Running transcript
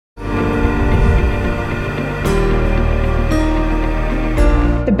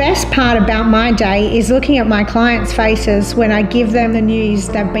best part about my day is looking at my clients' faces when I give them the news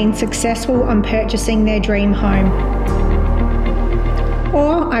they've been successful on purchasing their dream home.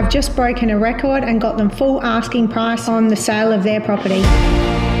 Or I've just broken a record and got them full asking price on the sale of their property.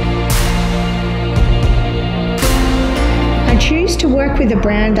 I choose to work with a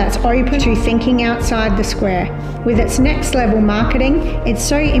brand that's open to thinking outside the square. With its next level marketing, it's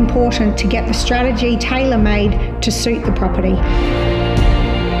so important to get the strategy tailor-made to suit the property.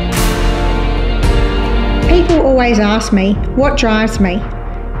 People always ask me, what drives me?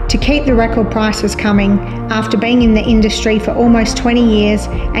 To keep the record prices coming after being in the industry for almost 20 years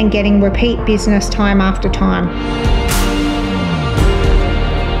and getting repeat business time after time.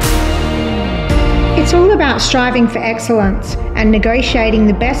 It's all about striving for excellence and negotiating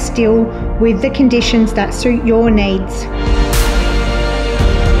the best deal with the conditions that suit your needs.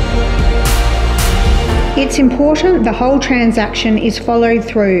 It's important the whole transaction is followed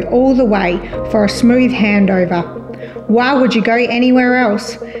through all the way for a smooth handover. Why would you go anywhere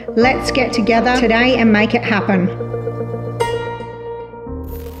else? Let's get together today and make it happen.